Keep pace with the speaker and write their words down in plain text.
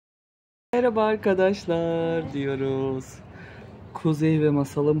Merhaba arkadaşlar diyoruz. Kuzey ve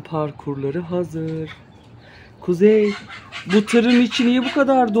Masal'ın parkurları hazır. Kuzey, bu tırın içi niye bu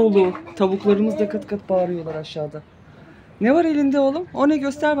kadar dolu? Tavuklarımız da kıt kıt bağırıyorlar aşağıda. Ne var elinde oğlum? O ne,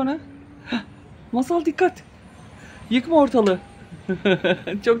 göster bana. Masal dikkat. Yıkma ortalığı.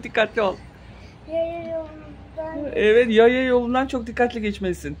 Çok dikkatli ol. Yaya yolundan. Evet, yaya yolundan çok dikkatli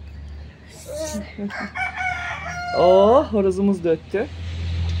geçmelisin. Oh, horozumuz da öttü.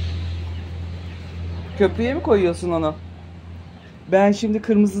 Köprüye mi koyuyorsun onu? Ben şimdi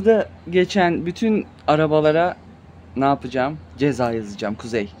kırmızıda geçen bütün arabalara ne yapacağım? Ceza yazacağım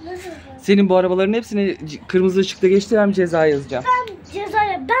Kuzey. Senin bu arabaların hepsini kırmızı ışıkta geçtiğim ceza yazacağım. Ben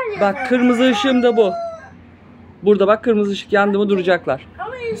cezaya ben yazarım. Bak, kırmızı ışığım da bu. Burada bak, kırmızı ışık yandı mı duracaklar.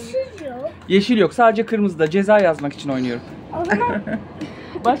 Ama yeşil yok. Yeşil yok, sadece kırmızıda. Ceza yazmak için oynuyorum. O zaman,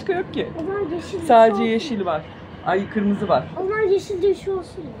 Başka yok ki. o zaman yeşil Sadece olsun. yeşil var. Ay, kırmızı var. O zaman yeşil de şu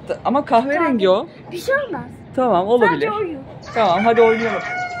olsun. Ama kahverengi o. Bir şey olmaz. Tamam, olabilir. Sadece oyun. Tamam, hadi oynayalım.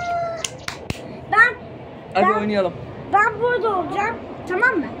 Hadi Ben- oynayalım. Ben burada olacağım.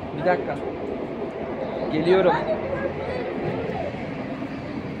 Tamam mı? Bir dakika. Geliyorum.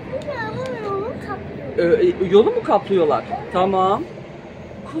 Yolu mu kaplıyorlar? Tamam.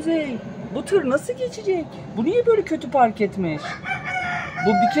 Kuzey, bu tır nasıl geçecek? Bu niye böyle kötü park etmiş? Bu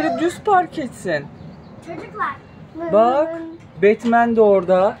bir kere düz park etsin. Çocuklar. Bak, Batman de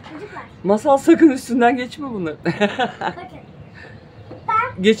orada. Çocuklar. Masal, sakın üstünden geçme bunu. Bakın.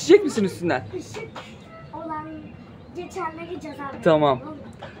 Ben Geçecek misin üstünden? ışık olan geçenleri ceza. Tamam.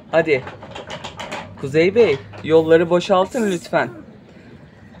 Hadi. Kuzey Bey, yolları boşaltın lütfen.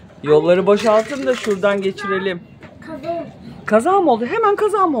 Yolları boşaltın da şuradan geçirelim. Kazı. Kaza mı oldu? Hemen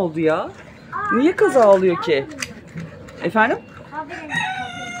kaza mı oldu ya? Niye kaza oluyor ki? Efendim? Kahverengi.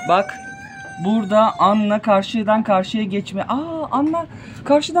 Bak, burada Anna karşıdan karşıya geçme. Anna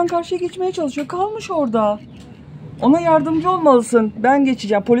karşıdan karşıya geçmeye çalışıyor. Kalmış orada. Ona yardımcı olmalısın. Ben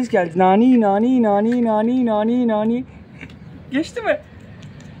geçeceğim. Polis geldi. Nani nani nani nani nani nani. Geçti mi?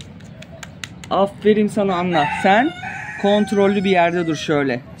 Aferin sana Anna. Sen kontrollü bir yerde dur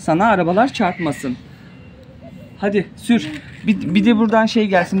şöyle. Sana arabalar çarpmasın. Hadi sür. Bir de buradan şey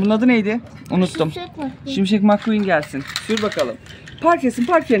gelsin. Bunun adı neydi? Unuttum. Şimşek McQueen gelsin. Sür bakalım. Park etsin.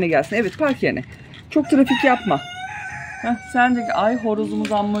 Park yerine gelsin. Evet, park yerine. Çok trafik yapma. Sen de, ay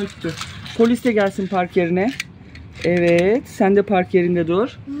horozumuz amma öttü. Polis de gelsin park yerine. Evet, sen de park yerinde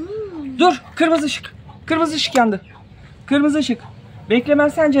dur. Dur, kırmızı ışık. Kırmızı ışık yandı. Kırmızı ışık.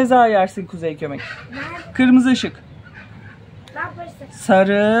 Beklemezsen ceza yersin Kuzey Kömek. Kırmızı ışık.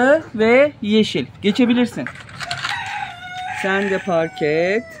 Sarı ve yeşil. Geçebilirsin. Sen de park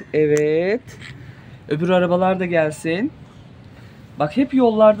et. Evet. Öbür arabalar da gelsin. Bak, hep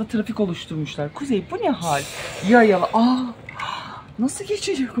yollarda trafik oluşturmuşlar. Kuzey, bu ne hal? Yayalı. Nasıl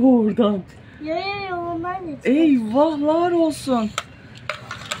geçecek o oradan? Yaya yolundan geçiyor. Eyvahlar olsun.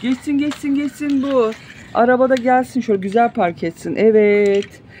 Geçsin geçsin geçsin bu. Arabada gelsin, şöyle güzel park etsin.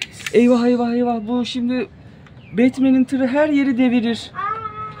 Evet. Eyvah eyvah eyvah. Bu şimdi Batman'in tırı her yeri devirir.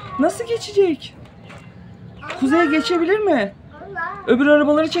 Nasıl geçecek? Kuzey geçebilir mi? Öbür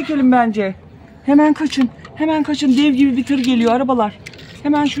arabaları çekelim bence. Hemen kaçın. Hemen kaçın. Dev gibi bir tır geliyor arabalar.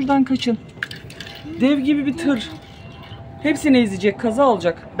 Hemen şuradan kaçın. Dev gibi bir tır. Hepsini ezecek. Kaza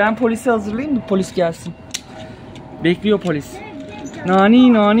olacak. Ben polisi hazırlayayım da polis gelsin. Bekliyor polis.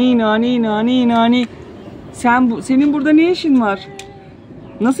 Nani nani nani nani nani. Senin burada ne işin var?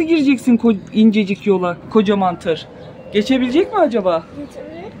 Nasıl gireceksin incecik yola, kocaman tır? Geçebilecek mi acaba?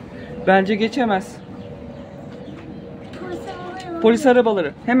 Geçebilir. Bence geçemez. Polis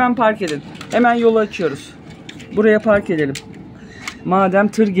arabaları hemen park edin. Hemen yolu açıyoruz. Buraya park edelim. Madem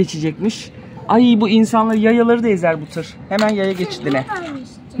tır geçecekmiş. Ay, bu insanları, yayaları da ezer bu tır. Hemen yaya geçidine.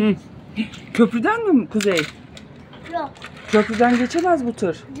 Köprüden mi Kuzey? Yok. Köprüden geçemez bu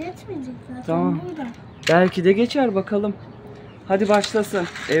tır. Geçmeyecek zaten. Tamam. Burada. Belki de geçer, bakalım. Hadi başlasın.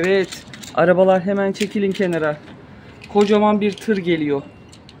 Evet. Arabalar hemen çekilin kenara. Kocaman bir tır geliyor.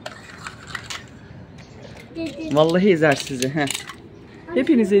 Vallahi ezer sizi.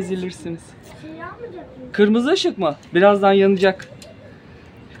 Hepiniz ezilirsiniz. Kırmızı ışık mı? Birazdan yanacak.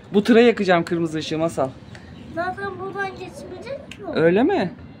 Bu tıra yakacağım kırmızı ışığı Masal. Zaten buradan geçmeyecek mi? Öyle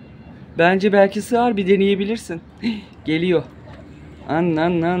mi? Bence belki sığar, bir deneyebilirsin. Geliyor.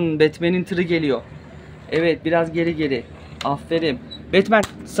 Batman'in tırı geliyor. Evet, biraz geri. Aferin. Batman,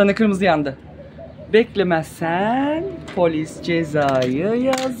 sana kırmızı yandı. Beklemezsen polis cezayı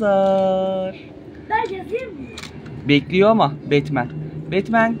yazar. Ben yazayım mı? Bekliyor ama Batman.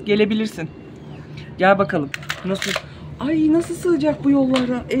 Batman, gelebilirsin. Gel bakalım. Nasıl? Ay, nasıl sığacak bu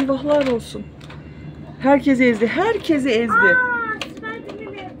yollara? Eyvahlar olsun. Herkesi ezdi. Herkesi ezdi.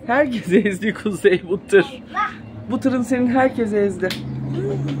 Spiderman'i Herkes ezdi Kuzey bu tır. Bu tırın senin herkes ezdi.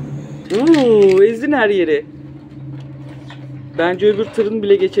 Ezdin her yeri. Bence öbür tırın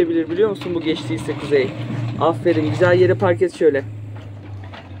bile geçebilir biliyor musun bu geçtiyse Kuzey. Aferin, güzel yere park et şöyle.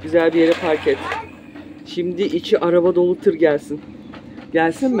 Güzel bir yere park et. Şimdi içi araba dolu tır gelsin.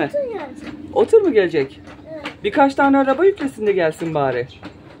 Gelsin mi? O tır mı gelecek? Evet. Birkaç tane araba yüklesin de gelsin bari.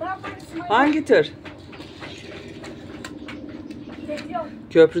 Hangi tır?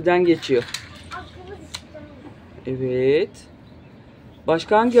 Köprüden geçiyor. Evet.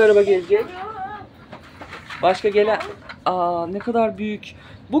 Başka hangi araba gelecek? Başka gelen... Aa, ne kadar büyük.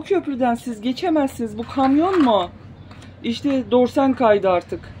 Bu köprüden siz geçemezsiniz. Bu kamyon mu? İşte dorsen kaydı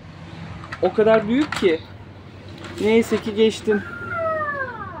artık. O kadar büyük ki. Neyse ki geçtin.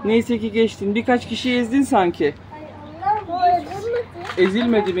 Neyse ki geçtin. Birkaç kişi ezdin sanki.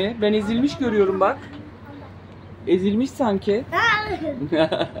 Ezilmedi mi? Ben ezilmiş görüyorum bak. Ezilmiş sanki.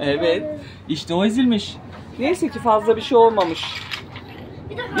 Evet. İşte o ezilmiş. Neyse ki fazla bir şey olmamış.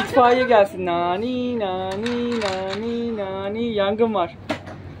 İtfaiye gelsin. Nani nani nani nani. Yangın var.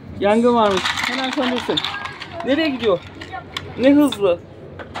 Yangın varmış. Hemen söndürsün. Nereye gidiyor? Ne hızlı.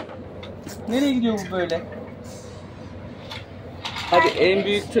 Nereye gidiyor bu böyle? Hadi en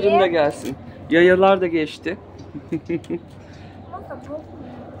büyük tırın da gelsin. Yayalar da geçti.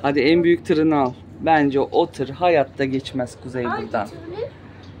 Hadi en büyük tırını al. Bence o tır hayatta geçmez Kuzey buradan.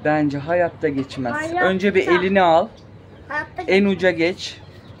 Bence hayatta geçmez. Önce bir elini al. En uca geç.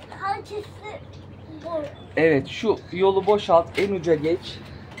 Evet, şu yolu boşalt, en uca geç.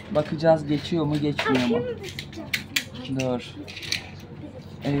 Bakacağız geçiyor mu geçmiyor mu? Dur.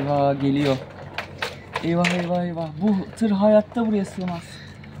 Eyvah geliyor. Eyvah eyvah eyvah. Bu tır hayatta buraya sığmaz.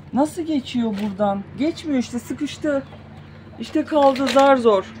 Nasıl geçiyor buradan? Geçmiyor işte, sıkıştı. İşte kaldı zar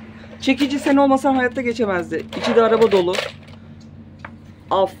zor. Çekici sen olmasan hayatta geçemezdi. İçi de araba dolu.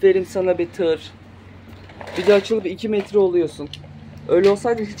 Aferin sana be tır. Bir de açılıp 2 metre oluyorsun. Öyle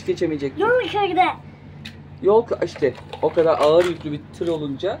olsaydı hiç geçemeyecektin. Yol köyde. Yol işte o kadar ağır yüklü bir tır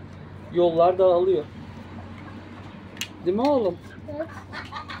olunca yollar dağılıyor. Değil mi oğlum? Evet.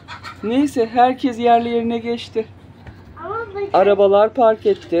 Neyse herkes yerli yerine geçti. Arabalar park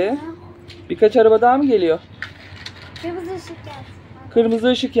etti. Birkaç araba daha mı geliyor? Kırmızı ışık gelsin. Kırmızı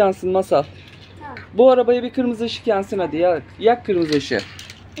ışık yansın Masal. Tamam. Bu arabaya bir kırmızı ışık yansın hadi yak. Yak kırmızı ışığı.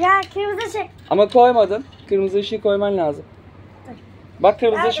 Ya kırmızı ışık. Ama koymadın. Kırmızı ışığı koyman lazım. Dur. Bak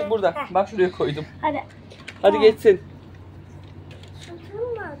kırmızı Nerede? ışık burada. Bak şuraya koydum. Hadi. Hadi geçsin.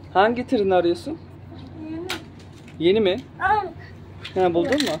 Şutun var. Hangi tırını arıyorsun? Yeni mi? Al. Ha,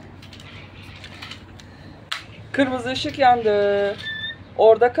 buldun mu? Kırmızı ışık yandı.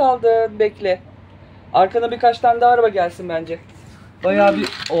 Orada kaldın. Bekle. Arkana birkaç tane daha araba gelsin bence. Bayağı bir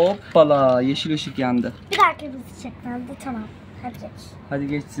hoppala yeşil ışık yandı. Bir daha kırmızı ışık geldi. Tamam. Hadi geç. Hadi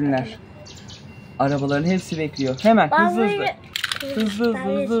geçsinler. Arabaların hepsi bekliyor. Hemen hızlı hızlı. Hızlı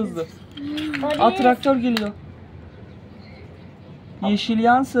hızlı hızlı. Aa, traktör geliyor. Yeşil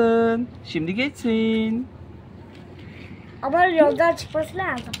yansın. Şimdi geçsin. Ama yoldan çıkması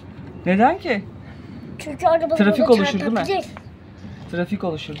lazım. Neden ki? Çünkü araba Trafik yolda oluşur değil mi? çarpabilir. Trafik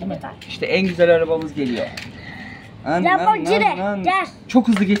oluşur değil mi? Evet. İşte en güzel arabamız geliyor. Lamborghini gel. Çok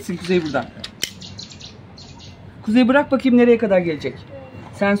hızlı geçsin Kuzey buradan. Kuzey bırak bakayım nereye kadar gelecek.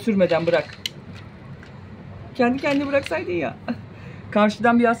 Sen sürmeden bırak. Kendi kendine bıraksaydın ya.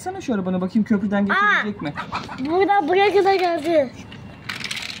 Karşıdan bir atsana şu arabanı bakayım köprüden geçebilecek mi? Buradan buraya kadar geldi.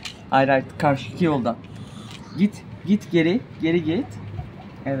 Hayır hayır karşıki yoldan. Git geri git.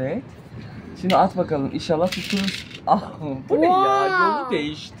 Evet. Şimdi at bakalım inşallah tuturuz. Ah bu ne ya, yolu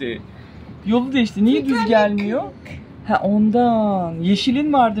değişti. Yolu değişti. Niye düz gelmiyor? Ha ondan.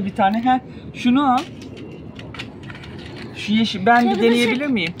 Yeşilin vardı bir tane. Ha şunu al. Şu yeşil ben bir deneyebilir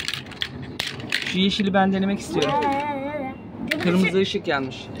miyim? Şu yeşili ben denemek istiyorum. Kırmızı ışık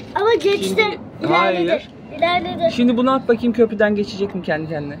yanmış. Ama geçti. Şimdi, İlerledi. hayır. İlerledi. Şimdi bunu at bakayım köprüden geçecek mi kendi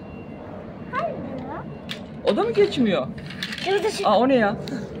kendine? Hayır ya. O da mı geçmiyor? Kırmızı ışık. Aa o ne ya?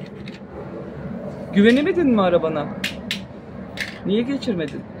 Güvenemedin mi arabana? Niye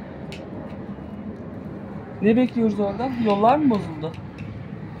geçirmedin? Ne bekliyoruz orada? Yollar mı bozuldu?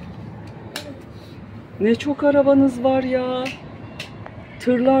 Ne çok arabanız var ya.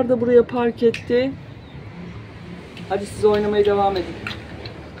 Tırlar da buraya park etti. Hadi siz oynamaya devam edin.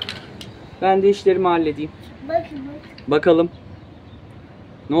 Ben de işlerimi halledeyim. Bakın. Bakalım.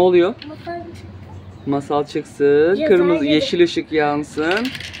 Ne oluyor? Bakın. Masal çıksın. Ceza Kırmızı yedi. yeşil ışık yansın.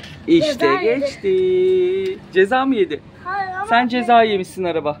 İşte Ceza yedi. geçti. Ceza mı yedi? Hayır ama Sen ceza yemişsin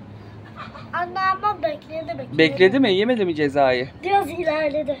araba. Anne ama bekledi. Bekledi mi? Yemedi mi cezayı? Biraz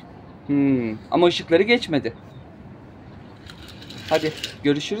ilerledi. Ama ışıkları geçmedi. Hadi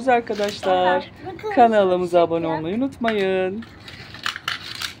görüşürüz arkadaşlar. Bakalım. Kanalımıza abone olmayı unutmayın.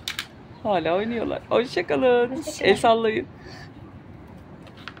 Hala oynuyorlar. Hoşça kalın. Hoşça kalın. El sallayın.